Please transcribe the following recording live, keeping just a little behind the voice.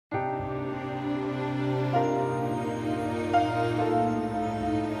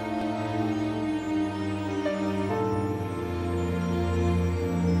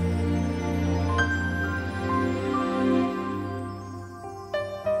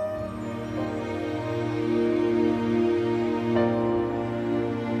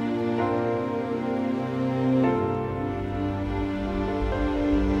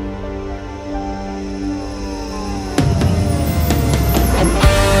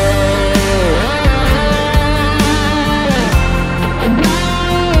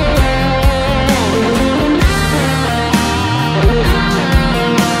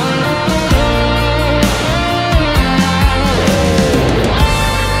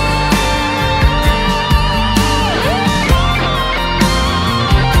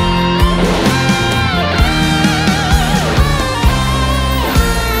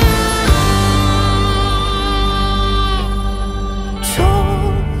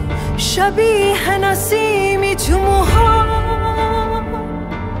شبیه نسیمی تو موها،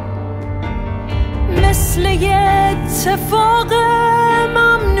 مثل یه اتفاق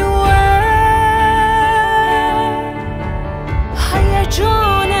ممنوعه،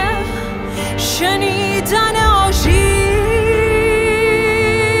 هیجان شنیدن آژیر،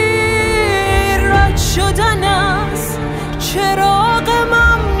 رد شدن از چراغ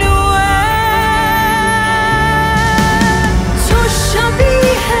ممنوعه. تو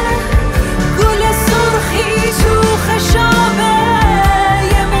شبیه گل سرخی تو خشابه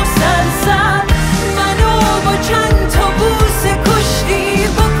یه مسلسل، منو با چند تا بوس کشتی،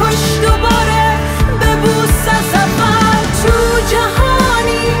 بکش دوباره ببوس از اول. تو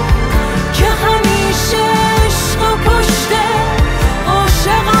جهانی که همیشه عشق و کشته،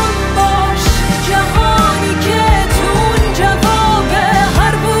 عاشقم باش، جهانی که تو اون جواب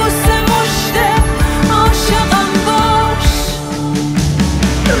هر بوس مشته، عاشقم باش.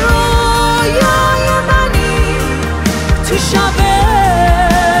 رویای منی تو شب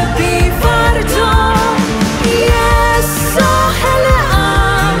بی فردا، یه ساحل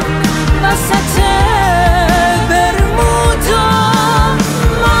وسط برمودا،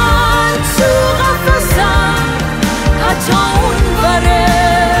 من تو قفسم حتی اون وره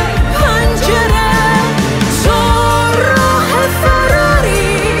پنجره، تو راه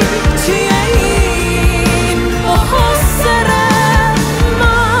فراری توی این محاصره،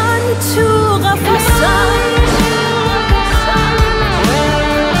 من تو قفسم.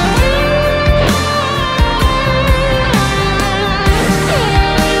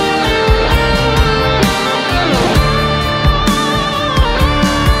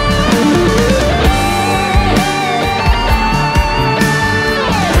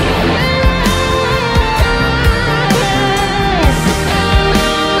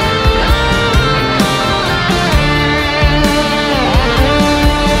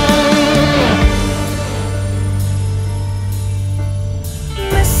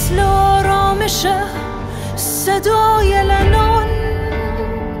 مثل آرامش صدای لنان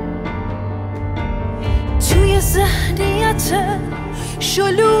توی ذهنیت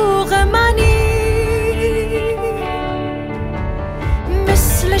شلوغ منی،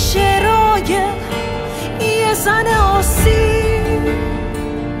 مثل شعرهای یه زن آسیب،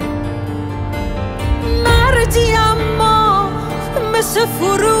 مردی اما مثل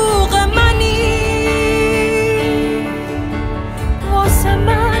فروغ منی، واسه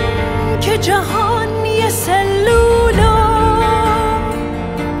من که جهان یه سلول